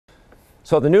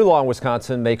So the new law in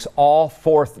Wisconsin makes all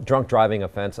fourth drunk driving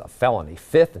offense a felony.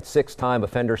 Fifth and sixth time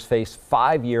offenders face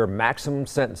 5-year maximum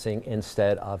sentencing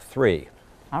instead of 3.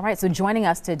 All right, so joining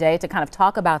us today to kind of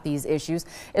talk about these issues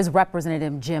is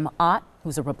Representative Jim Ott,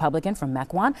 who's a Republican from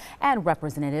Mequon, and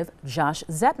Representative Josh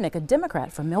Zepnick, a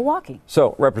Democrat from Milwaukee.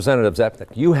 So, Representative Zepnick,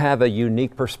 you have a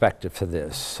unique perspective to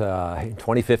this. In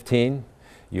 2015,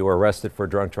 you were arrested for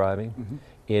drunk driving.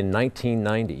 In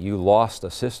 1990, you lost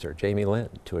a sister, Jamie Lynn,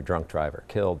 to a drunk driver,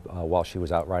 killed while she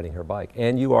was out riding her bike.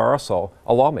 And you are also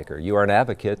a lawmaker. You are an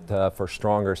advocate for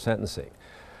stronger sentencing.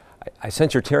 I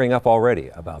sense you're tearing up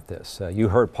already about this. You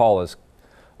heard Paula's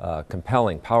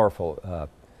compelling, powerful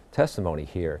testimony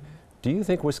here. Do you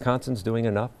think Wisconsin's doing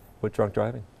enough with drunk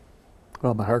driving?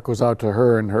 Well, my heart goes out to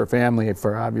her and her family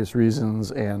for obvious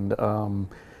reasons. And,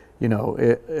 you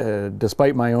know,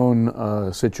 despite my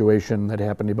own situation that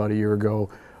happened about a year ago,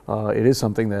 it is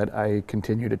something that I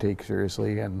continue to take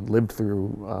seriously and lived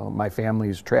through my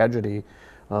family's tragedy,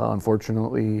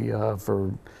 unfortunately,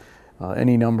 for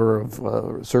any number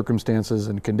of circumstances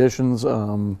and conditions.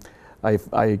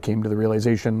 I came to the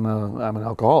realization I'm an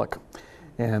alcoholic,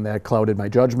 and that clouded my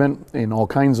judgment in all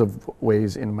kinds of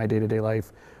ways in my day-to-day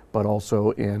life, but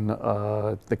also in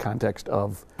the context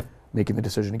of making the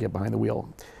decision to get behind the wheel.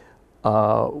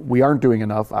 We aren't doing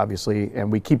enough, obviously,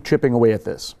 and we keep chipping away at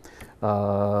this.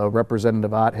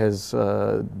 Representative Ott has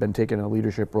been taking a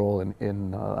leadership role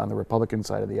on the Republican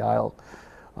side of the aisle.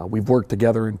 We've worked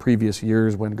together in previous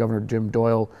years when Governor Jim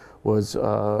Doyle was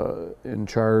in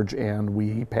charge, and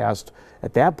we passed,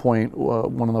 at that point,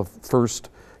 one of the first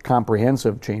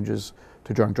comprehensive changes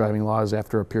to drunk driving laws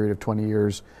after a period of 20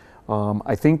 years.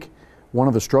 I think one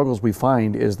of the struggles we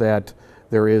find is that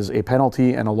there is a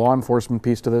penalty and a law enforcement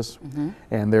piece to this,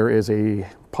 and there is a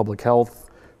public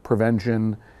health,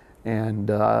 prevention, and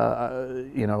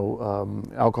alcohol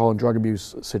and drug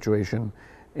abuse situation,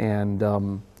 and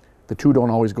the two don't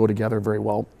always go together very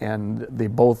well, and they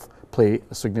both play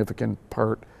a significant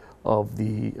part of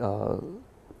the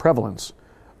prevalence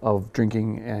of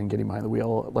drinking and getting behind the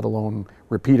wheel, let alone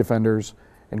repeat offenders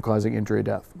and causing injury or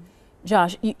death.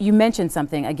 Josh, you mentioned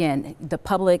something, again, the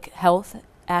public health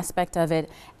aspect of it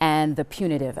and the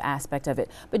punitive aspect of it.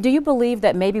 But do you believe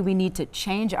that maybe we need to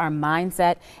change our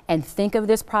mindset and think of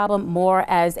this problem more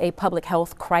as a public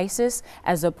health crisis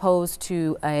as opposed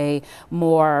to a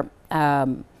more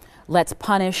let's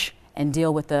punish and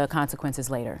deal with the consequences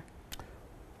later?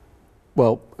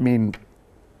 Well, I mean,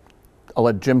 I'll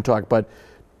let Jim talk, but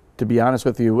to be honest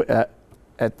with you, at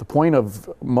the point of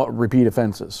repeat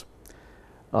offenses,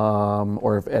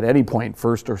 or if at any point,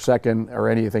 first or second or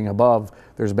anything above,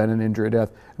 there's been an injury or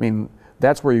death, I mean,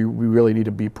 that's where we really need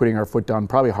to be putting our foot down,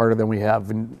 probably harder than we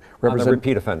have. On the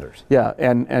repeat offenders. Yeah,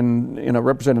 and you know,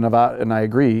 Representative Ott and I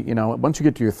agree, you know, once you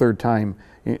get to your third time,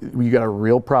 you got a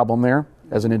real problem there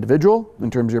as an individual in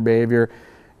terms of your behavior.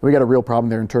 We got a real problem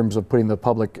there in terms of putting the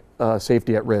public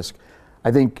safety at risk.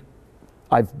 I think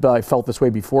I felt this way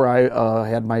before I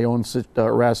had my own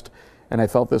arrest, and I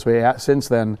felt this way since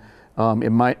then.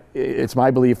 It's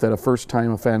my belief that a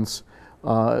first-time offense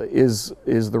is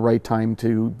the right time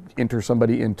to enter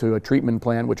somebody into a treatment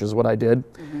plan, which is what I did,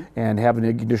 and have an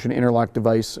ignition interlock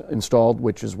device installed,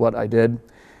 which is what I did,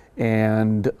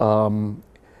 and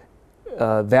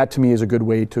that to me is a good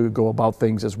way to go about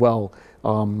things as well.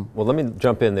 Well, let me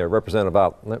jump in there, Representative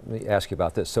Ott. Let me ask you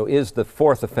about this. So is the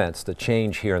fourth offense, the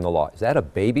change here in the law, is that a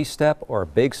baby step or a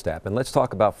big step? And let's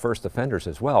talk about first offenders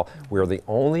as well. We're the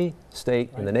only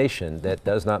state in the nation that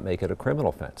does not make it a criminal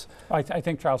offense. I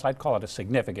think, Charles, I'd call it a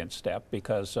significant step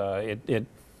because it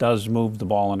does move the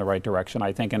ball in the right direction,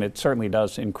 I think, and it certainly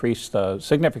does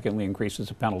significantly increases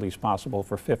the penalties possible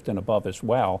for fifth and above as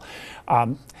well.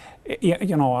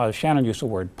 Shannon used the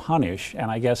word punish,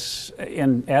 and I guess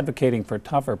in advocating for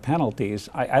tougher penalties,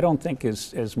 I don't think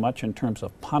is as much in terms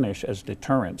of punish as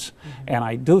deterrence. And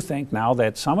I do think now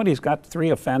that somebody's got 3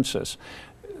 offenses,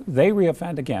 they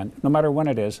reoffend again, no matter when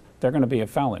it is, they're going to be a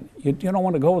felon. You don't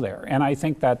want to go there. And I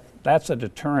think that that's a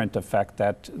deterrent effect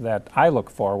that I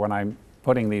look for when I'm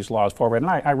putting these laws forward.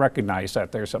 And I recognize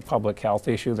that there's a public health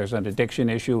issue, there's an addiction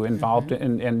issue involved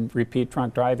in repeat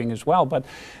drunk driving as well. But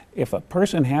if a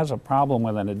person has a problem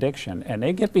with an addiction and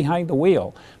they get behind the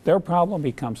wheel, their problem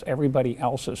becomes everybody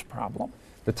else's problem.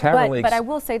 The Tower but I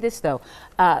will say this, though.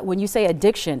 When you say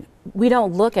addiction, we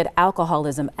don't look at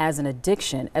alcoholism as an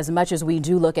addiction as much as we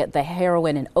do look at the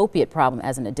heroin and opiate problem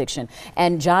as an addiction.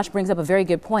 And Josh brings up a very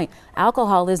good point.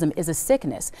 Alcoholism is a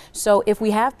sickness. So if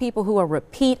we have people who are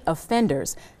repeat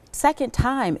offenders, second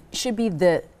time should be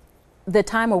the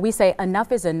time where we say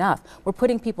enough is enough. We're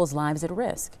putting people's lives at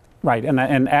risk. Right,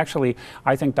 and actually,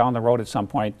 I think down the road at some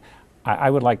point, I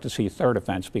would like to see third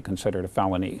offense be considered a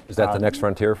felony. Is that the next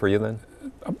frontier for you then?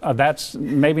 That's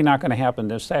maybe not going to happen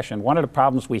this session. One of the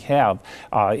problems we have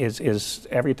is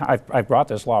every time, I've brought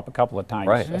this law up a couple of times,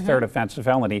 right. A third offense a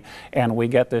felony, and we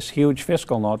get this huge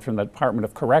fiscal note from the Department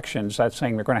of Corrections that's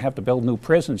saying they're going to have to build new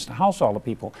prisons to house all the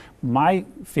people. My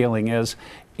feeling is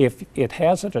if it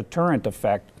has a deterrent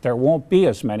effect, there won't be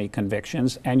as many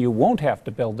convictions, and you won't have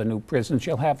to build the new prisons.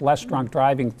 You'll have less drunk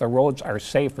driving. The roads are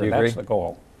safer. That's the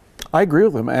goal. I agree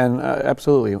with him, and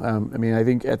absolutely. I mean, I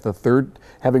think at the third,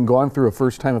 having gone through a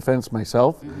first-time offense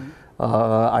myself,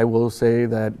 I will say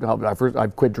that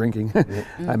I've quit drinking.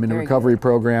 I'm in a recovery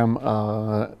program,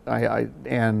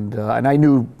 and I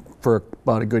knew for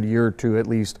about a good year or two at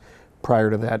least prior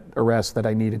to that arrest that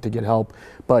I needed to get help.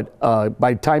 But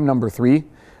by time number 3,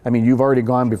 I mean, you've already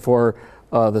gone before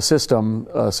the system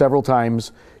several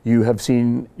times. You have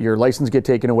seen your license get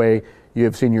taken away. You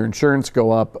have seen your insurance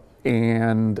go up.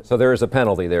 And so there is a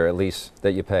penalty there, at least,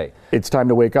 that you pay. It's time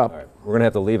to wake up. All right. We're going to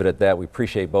have to leave it at that. We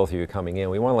appreciate both of you coming in.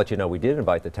 We want to let you know we did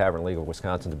invite the Tavern League of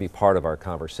Wisconsin to be part of our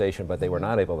conversation, but they were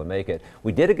not able to make it.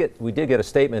 We did get a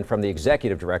statement from the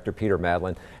executive director, Peter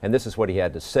Madlin, and this is what he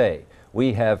had to say.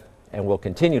 We have and will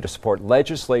continue to support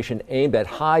legislation aimed at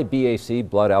high BAC,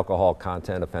 blood alcohol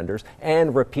content offenders,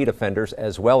 and repeat offenders,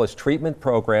 as well as treatment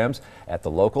programs at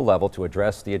the local level to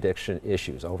address the addiction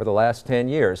issues. Over the last 10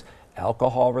 years,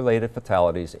 alcohol-related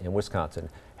fatalities in Wisconsin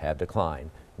have declined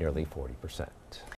nearly 40%.